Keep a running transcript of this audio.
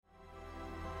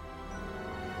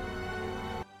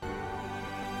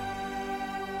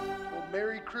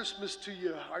Merry Christmas to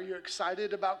you. Are you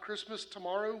excited about Christmas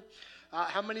tomorrow?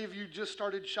 How many of you just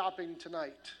started shopping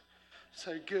tonight?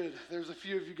 So good. There's a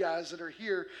few of you guys that are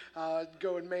here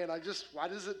going, man, why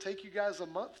does it take you guys a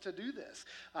month to do this?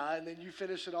 And then you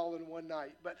finish it all in one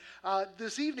night. But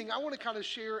this evening, I want to kind of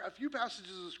share a few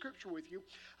passages of Scripture with you.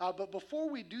 But before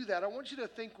we do that, I want you to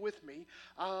think with me.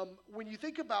 When you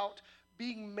think about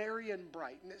being merry and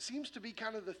bright, and it seems to be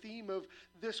kind of the theme of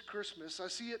this Christmas. I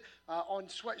see it on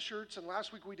sweatshirts, and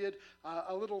last week we did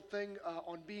a little thing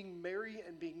on being merry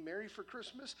and being merry for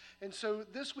Christmas. And so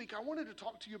this week I wanted to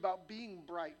talk to you about being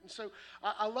bright. And so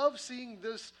I love seeing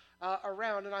this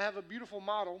around, and I have a beautiful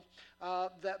model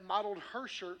that modeled her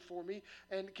shirt for me.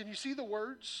 And can you see the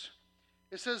words?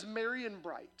 It says merry and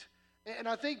bright. And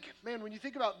I think, man, when you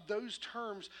think about those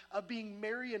terms of being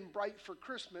merry and bright for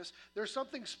Christmas, there's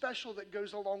something special that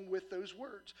goes along with those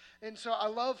words. And so I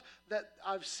love that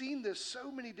I've seen this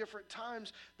so many different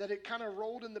times that it kind of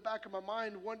rolled in the back of my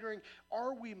mind wondering,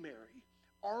 are we merry?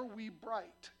 Are we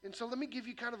bright? And so let me give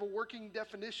you kind of a working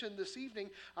definition this evening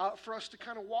for us to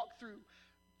kind of walk through.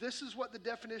 This is what the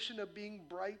definition of being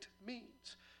bright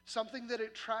means. Something that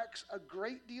attracts a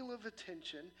great deal of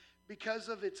attention because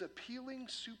of its appealing,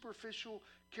 superficial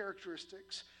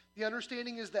characteristics. The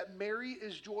understanding is that merry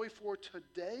is joy for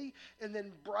today, and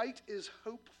then bright is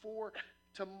hope for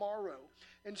tomorrow.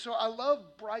 And so I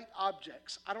love bright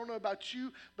objects. I don't know about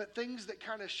you, but things that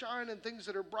kind of shine and things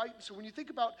that are bright. And so when you think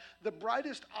about the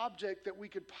brightest object that we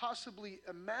could possibly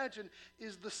imagine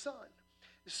is the sun.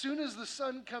 As soon as the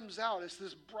sun comes out, it's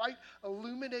this bright,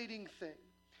 illuminating thing.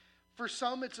 For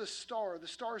some, it's a star. The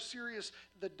star Sirius,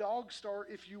 the dog star,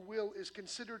 if you will, is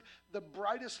considered the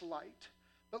brightest light.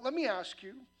 But let me ask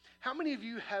you, how many of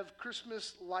you have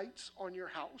Christmas lights on your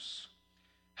house?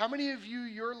 How many of you,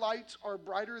 your lights are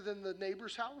brighter than the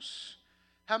neighbor's house?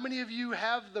 How many of you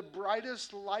have the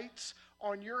brightest lights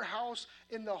on your house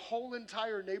in the whole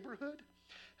entire neighborhood?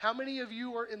 How many of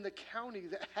you are in the county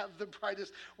that have the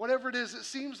brightest? Whatever it is, it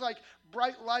seems like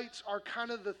bright lights are kind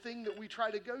of the thing that we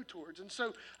try to go towards. And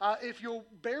so if you'll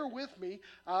bear with me,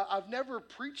 I've never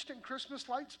preached in Christmas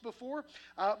lights before,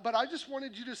 but I just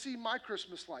wanted you to see my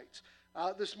Christmas lights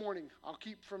this morning. I'll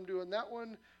keep from doing that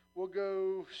one. We'll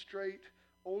go straight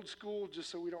old school, just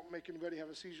so we don't make anybody have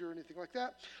a seizure or anything like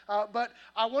that. But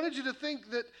I wanted you to think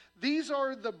that these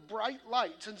are the bright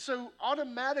lights. And so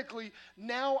automatically,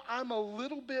 now I'm a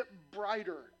little bit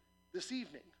brighter this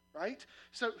evening, right?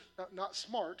 So not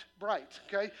smart, bright,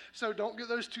 okay? So don't get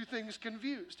those two things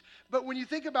confused. But when you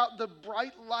think about the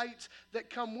bright lights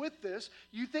that come with this,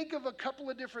 you think of a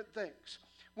couple of different things.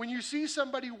 When you see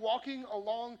somebody walking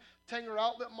along Tanger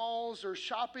outlet malls or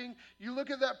shopping, you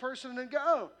look at that person and go,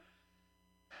 oh,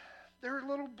 they're a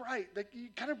little bright. That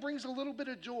kind of brings a little bit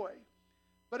of joy.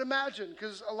 But imagine,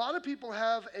 because a lot of people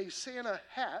have a Santa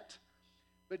hat,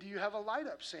 but do you have a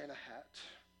light-up Santa hat?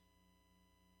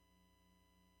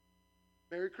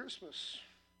 Merry Christmas.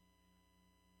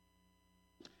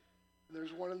 And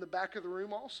there's one in the back of the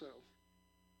room also.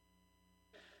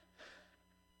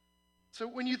 So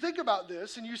when you think about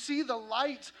this and you see the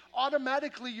lights,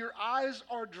 automatically your eyes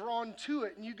are drawn to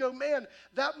it. And you go, man,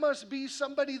 that must be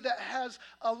somebody that has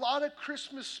a lot of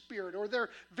Christmas spirit, or they're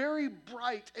very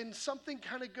bright and something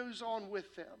kind of goes on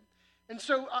with them. And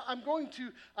so I'm going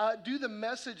to do the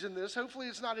message in this. Hopefully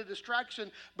it's not a distraction,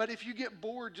 but if you get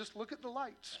bored, just look at the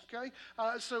lights, okay?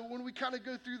 So when we kind of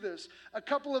go through this, a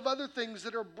couple of other things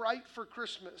that are bright for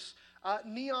Christmas.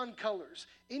 Neon colors.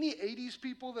 Any 80s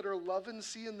people that are loving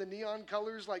seeing the neon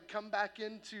colors like come back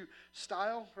into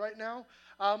style right now?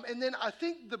 And then I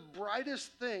think the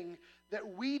brightest thing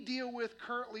that we deal with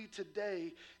currently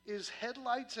today is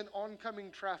headlights and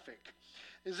oncoming traffic.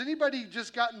 Has anybody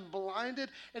just gotten blinded?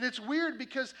 And it's weird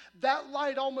because that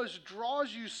light almost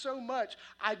draws you so much.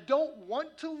 I don't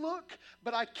want to look,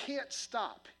 but I can't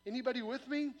stop. Anybody with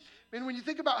me? I mean, when you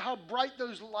think about how bright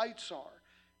those lights are.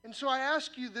 And so I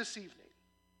ask you this evening,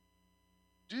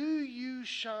 do you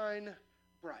shine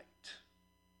bright?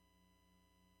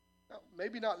 Now,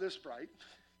 maybe not this bright,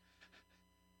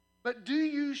 but do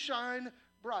you shine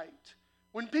bright?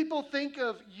 When people think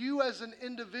of you as an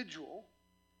individual,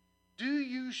 do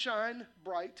you shine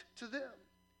bright to them?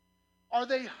 Are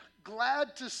they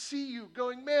glad to see you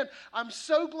going, man, I'm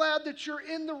so glad that you're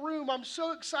in the room. I'm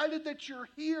so excited that you're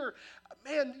here.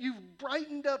 Man, you've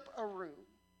brightened up a room.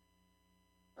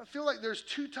 I feel like there's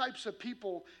two types of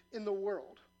people in the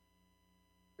world.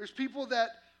 There's people that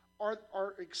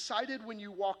are excited when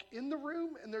you walk in the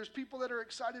room, and there's people that are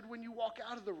excited when you walk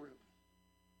out of the room.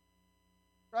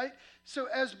 right? So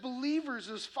as believers,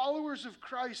 as followers of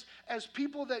Christ, as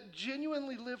people that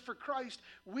genuinely live for Christ,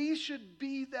 we should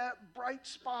be that bright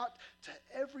spot to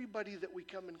everybody that we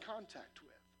come in contact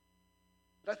with.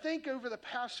 But I think over the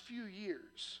past few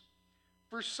years,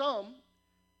 for some,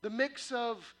 the mix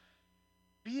of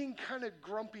being kind of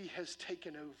grumpy has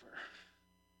taken over.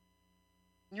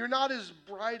 You're not as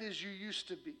bright as you used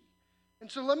to be. And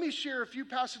so let me share a few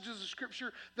passages of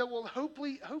Scripture that will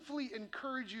hopefully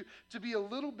encourage you to be a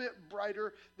little bit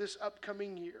brighter this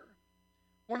upcoming year.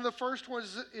 One of the first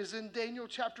ones is in Daniel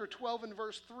chapter 12 and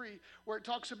verse 3, where it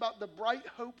talks about the bright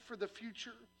hope for the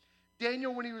future.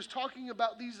 Daniel, when he was talking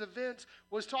about these events,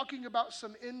 was talking about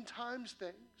some end times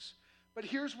things. But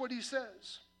here's what he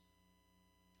says.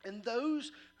 And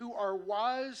those who are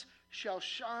wise shall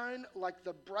shine like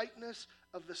the brightness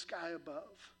of the sky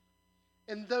above.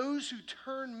 And those who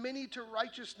turn many to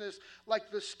righteousness like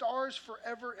the stars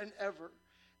forever and ever.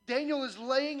 Daniel is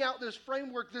laying out this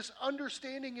framework, this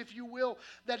understanding, if you will,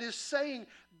 that is saying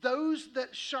those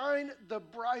that shine the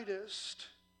brightest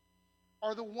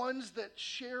are the ones that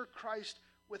share Christ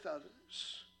with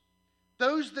others.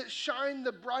 Those that shine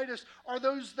the brightest are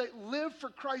those that live for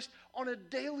Christ on a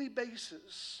daily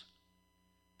basis.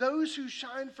 Those who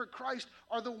shine for Christ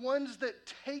are the ones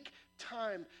that take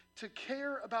time to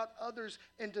care about others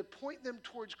and to point them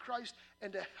towards Christ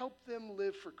and to help them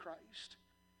live for Christ.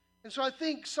 And so I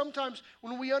think sometimes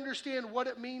when we understand what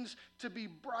it means to be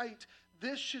bright,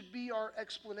 this should be our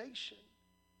explanation.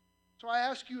 So I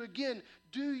ask you again,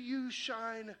 do you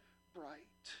shine bright?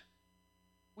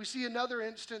 We see another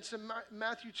instance in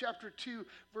Matthew chapter 2,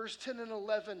 verse 10 and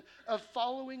 11, of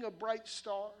following a bright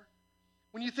star.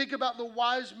 When you think about the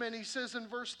wise men, he says in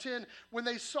verse 10, when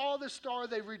they saw the star,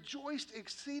 they rejoiced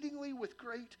exceedingly with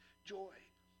great joy.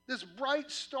 This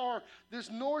bright star, this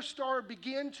North Star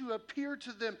began to appear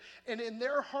to them, and in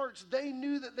their hearts, they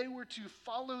knew that they were to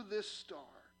follow this star.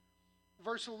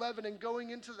 Verse 11, and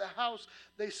going into the house,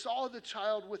 they saw the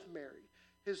child with Mary,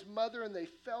 his mother, and they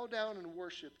fell down and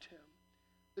worshiped him.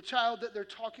 The child that they're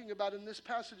talking about in this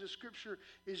passage of Scripture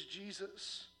is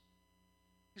Jesus.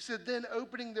 He said, then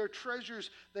opening their treasures,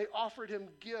 they offered him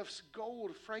gifts,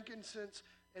 gold, frankincense,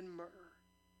 and myrrh.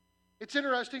 It's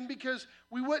interesting because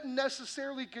we wouldn't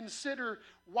necessarily consider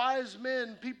wise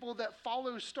men people that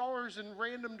follow stars in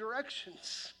random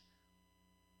directions.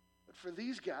 But for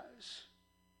these guys,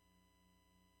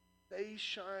 they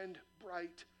shined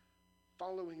bright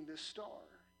following this star.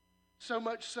 So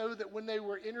much so that when they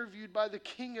were interviewed by the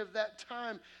king of that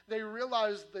time, they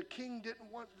realized the king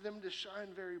didn't want them to shine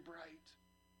very bright.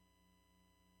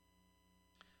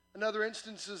 Another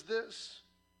instance is this.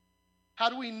 How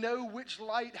do we know which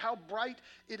light, how bright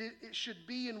it should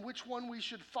be, and which one we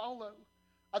should follow?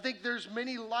 I think there's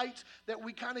many lights that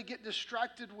we kind of get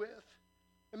distracted with.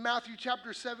 In Matthew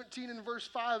chapter 17 and verse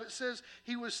 5, it says,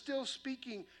 he was still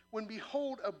speaking when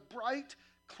behold, a bright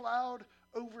cloud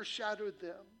overshadowed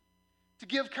them. To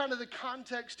give kind of the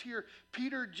context here,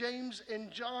 Peter, James,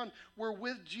 and John were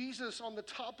with Jesus on the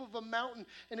top of a mountain,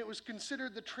 and it was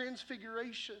considered the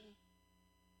transfiguration.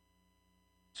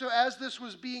 So as this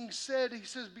was being said, he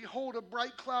says, behold, a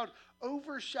bright cloud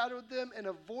overshadowed them, and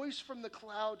a voice from the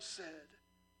cloud said,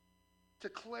 to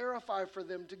clarify for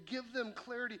them, to give them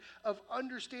clarity of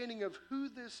understanding of who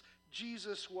this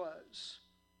Jesus was.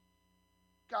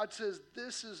 God says,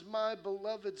 this is my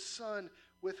beloved Son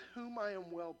with whom I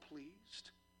am well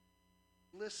pleased.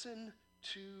 Listen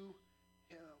to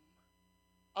him.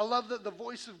 I love that the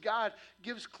voice of God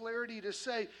gives clarity to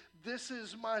say, this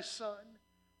is my Son.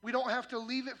 We don't have to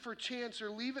leave it for chance or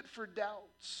leave it for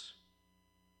doubts.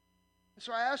 And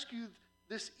so I ask you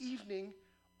this evening,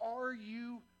 are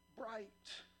you bright?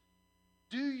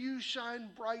 Do you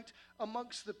shine bright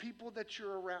amongst the people that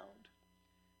you're around?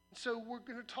 And so we're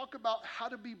going to talk about how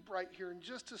to be bright here in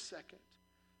just a second.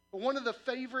 But one of the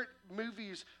favorite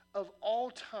movies of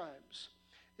all times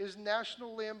is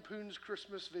National Lampoon's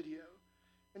Christmas Video.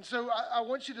 And so I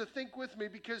want you to think with me,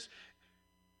 because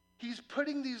he's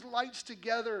putting these lights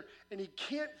together and he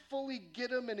can't fully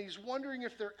get them, and he's wondering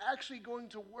if they're actually going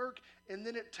to work, and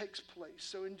then it takes place.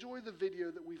 So enjoy the video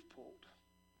that we've pulled.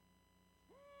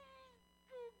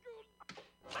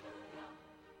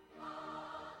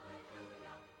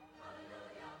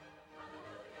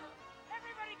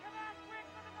 Everybody come out quick,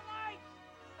 look at the lights!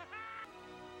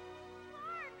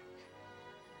 Mark!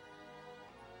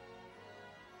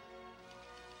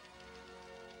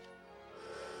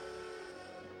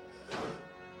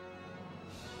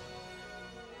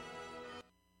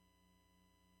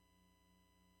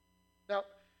 Now,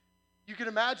 you can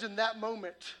imagine that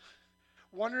moment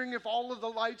wondering if all of the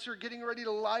lights are getting ready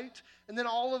to light. And then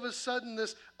all of a sudden,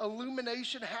 this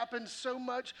illumination happens so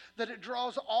much that it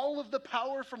draws all of the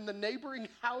power from the neighboring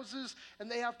houses,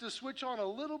 and they have to switch on a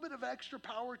little bit of extra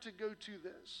power to go to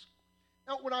this.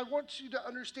 Now, what I want you to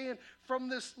understand from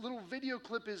this little video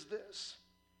clip is this.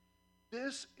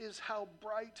 This is how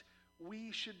bright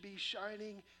we should be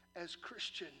shining as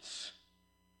Christians.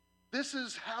 This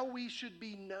is how we should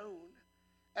be known,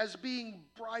 as being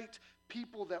bright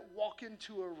people that walk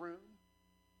into a room.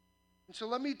 And so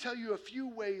let me tell you a few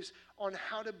ways on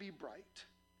how to be bright.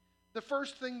 The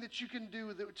first thing that you can do,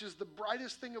 which is the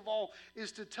brightest thing of all,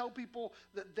 is to tell people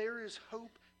that there is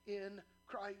hope in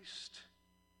Christ.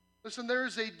 Listen, there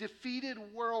is a defeated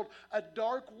world, a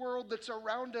dark world that's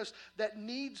around us that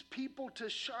needs people to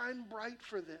shine bright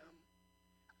for them.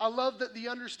 I love that the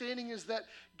understanding is that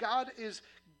God is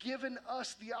given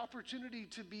us the opportunity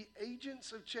to be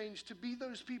agents of change, to be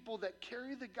those people that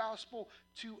carry the gospel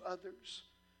to others.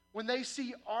 When they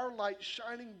see our light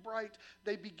shining bright,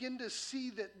 they begin to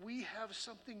see that we have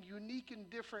something unique and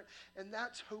different, and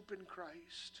that's hope in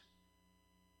Christ.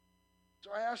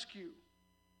 So I ask you,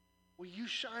 will you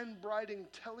shine bright in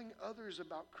telling others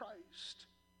about Christ?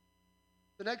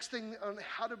 The next thing on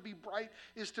how to be bright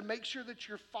is to make sure that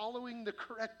you're following the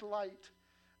correct light.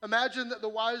 Imagine that the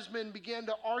wise men began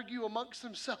to argue amongst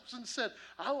themselves and said,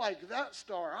 I like that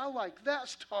star, I like that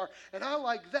star, and I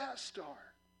like that star.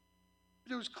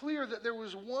 But it was clear that there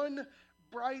was one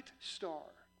bright star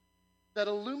that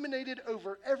illuminated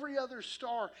over every other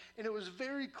star, and it was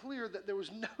very clear that there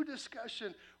was no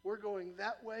discussion. We're going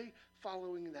that way,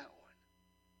 following that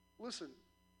one. Listen,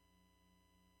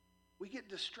 we get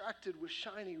distracted with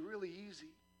shiny really easy.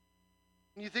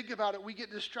 When you think about it, we get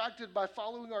distracted by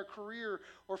following our career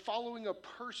or following a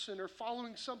person or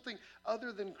following something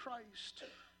other than Christ.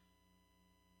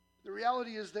 The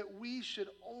reality is that we should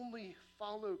only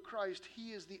follow Christ.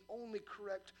 He is the only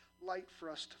correct light for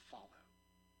us to follow.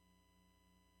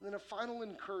 And then a final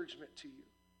encouragement to you.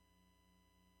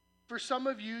 For some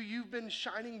of you, you've been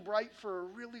shining bright for a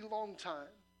really long time.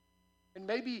 And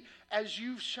maybe as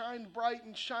you've shined bright,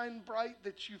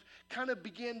 that you've kind of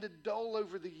began to dull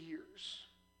over the years.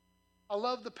 I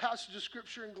love the passage of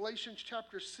Scripture in Galatians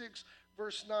chapter 6,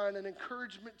 verse 9. An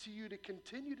encouragement to you to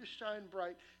continue to shine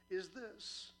bright is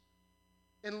this.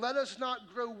 And let us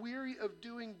not grow weary of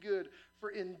doing good,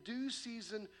 for in due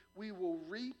season we will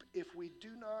reap if we do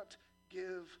not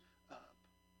give up.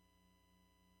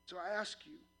 So I ask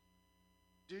you,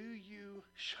 do you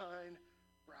shine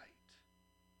bright?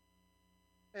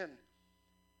 And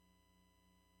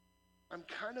I'm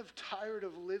kind of tired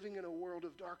of living in a world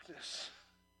of darkness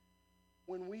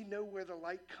when we know where the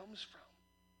light comes from,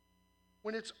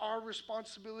 when it's our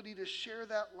responsibility to share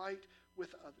that light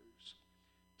with others.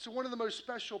 So one of the most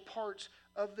special parts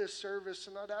of this service,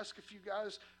 and I'd ask a few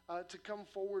guys to come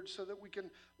forward so that we can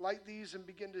light these and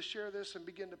begin to share this and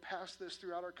begin to pass this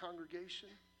throughout our congregation.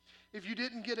 If you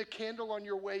didn't get a candle on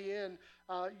your way in,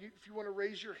 if you want to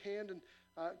raise your hand, and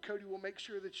Cody will make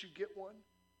sure that you get one.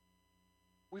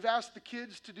 We've asked the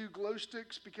kids to do glow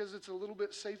sticks because it's a little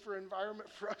bit safer environment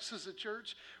for us as a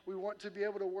church. We want to be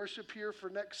able to worship here for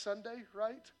next Sunday,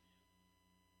 right?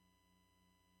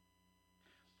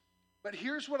 But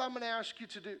here's what I'm going to ask you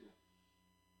to do.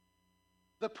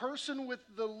 The person with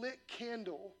the lit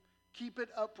candle, keep it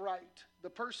upright. The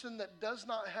person that does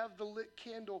not have the lit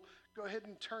candle, go ahead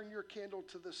and turn your candle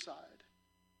to the side.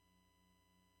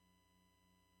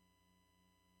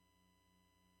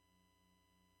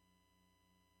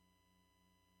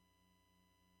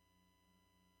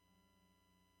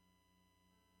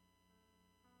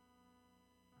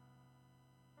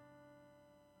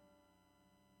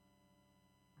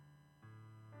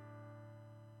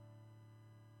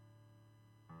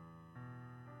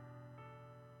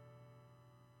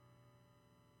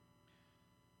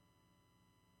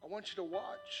 I want you to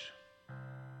watch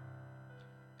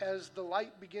as the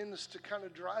light begins to kind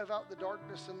of drive out the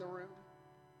darkness in the room,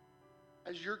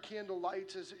 as your candle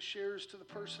lights, as it shares to the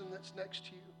person that's next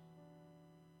to you.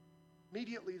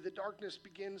 Immediately, the darkness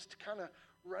begins to kind of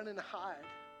run and hide.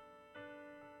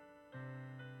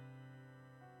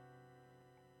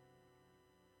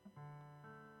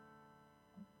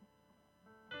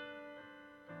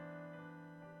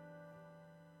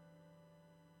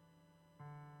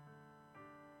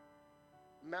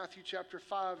 Matthew chapter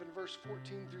 5 and verse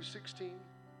 14 through 16.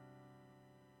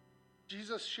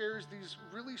 Jesus shares these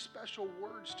really special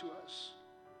words to us.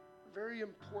 Very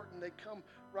important. They come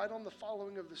right on the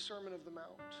following of the Sermon of the Mount.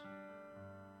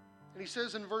 And he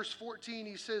says in verse 14,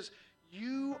 he says,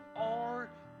 "You are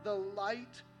the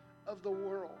light of the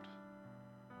world.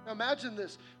 Now imagine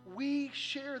this. We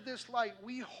share this light.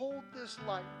 We hold this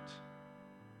light.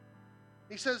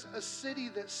 He says, a city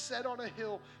that's set on a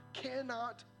hill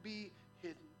cannot be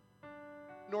hidden.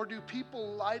 Nor do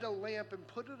people light a lamp and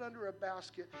put it under a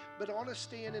basket, but on a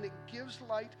stand, and it gives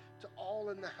light to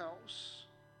all in the house.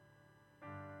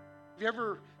 Have you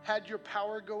ever had your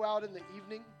power go out in the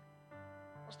evening?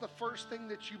 What's the first thing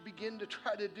that you begin to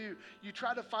try to do? You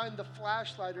try to find the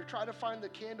flashlight or try to find the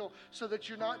candle so that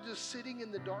you're not just sitting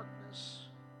in the darkness.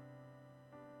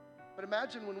 But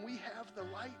imagine when we have the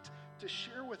light to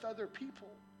share with other people.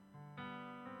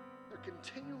 They're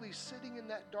continually sitting in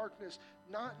that darkness,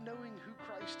 not knowing who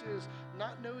Christ is,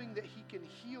 not knowing that he can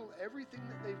heal everything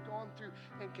that they've gone through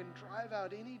and can drive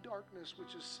out any darkness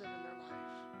which is sin in their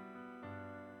life.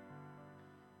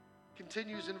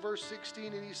 Continues in verse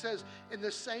 16, and he says, in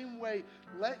the same way,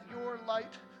 let your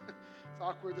light, it's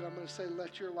awkward that I'm going to say,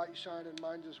 let your light shine, and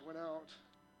mine just went out.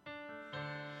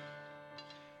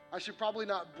 I should probably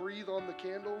not breathe on the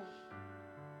candle.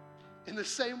 In the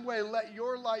same way, let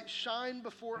your light shine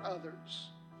before others,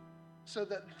 so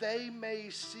that they may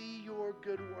see your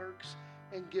good works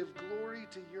and give glory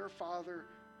to your Father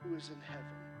who is in heaven.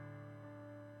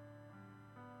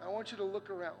 I want you to look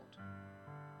around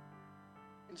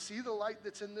and see the light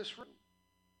that's in this room.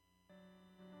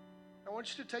 I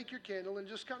want you to take your candle and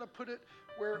just kind of put it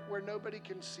where nobody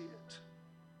can see it.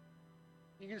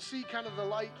 You can see kind of the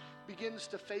light begins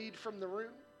to fade from the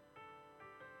room.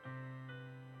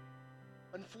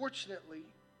 Unfortunately,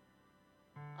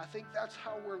 I think that's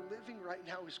how we're living right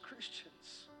now as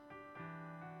Christians.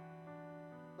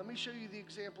 Let me show you the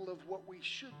example of what we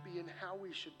should be and how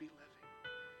we should be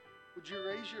living. Would you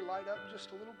raise your light up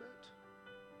just a little bit?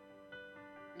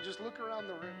 And just look around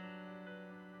the room.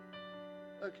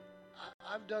 Look,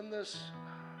 I've done this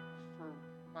for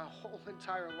my whole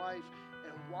entire life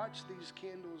and watched these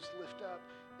candles lift up.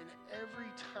 And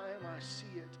every time I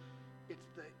see it, it's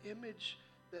the image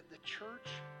that the church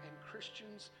and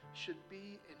Christians should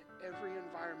be in every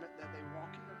environment that they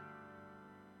walk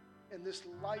in. And this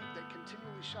light that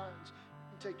continually shines,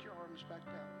 you can take your arms back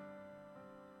down.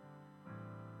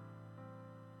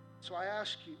 So I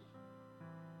ask you,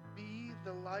 be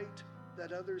the light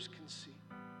that others can see.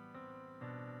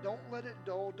 Don't let it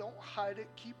dull. Don't hide it.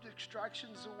 Keep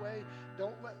distractions away.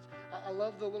 I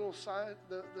love the little sign,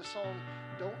 the song,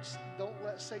 don't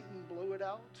let Satan blow it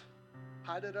out.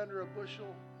 Hide it under a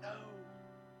bushel. No.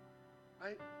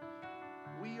 Right?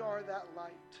 We are that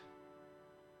light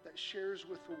that shares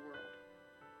with the world.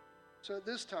 So at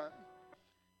this time,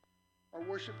 our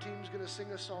worship team is going to sing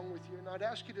a song with you, and I'd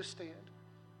ask you to stand.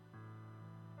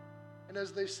 And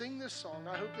as they sing this song,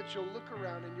 I hope that you'll look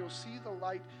around and you'll see the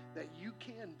light that you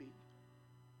can be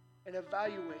and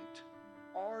evaluate,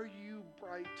 are you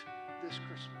bright this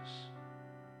Christmas?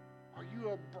 Are you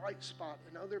a bright spot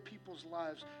in other people's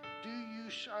lives? Do you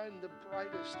shine the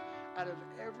brightest out of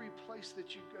every place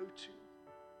that you go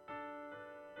to?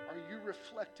 Are you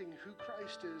reflecting who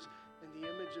Christ is and the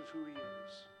image of who he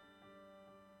is?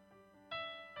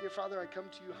 Dear Father, I come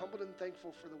to you humbled and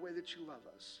thankful for the way that you love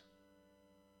us.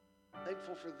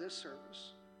 Thankful for this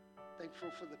service.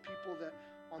 Thankful for the people that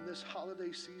on this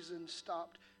holiday season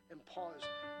stopped and paused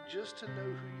just to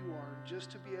know who you are and just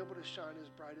to be able to shine as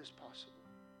bright as possible.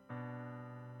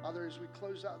 Father, as we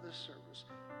close out this service,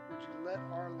 would you let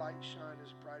our light shine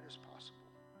as bright as possible?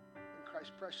 In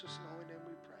Christ's precious and holy name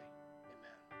we pray.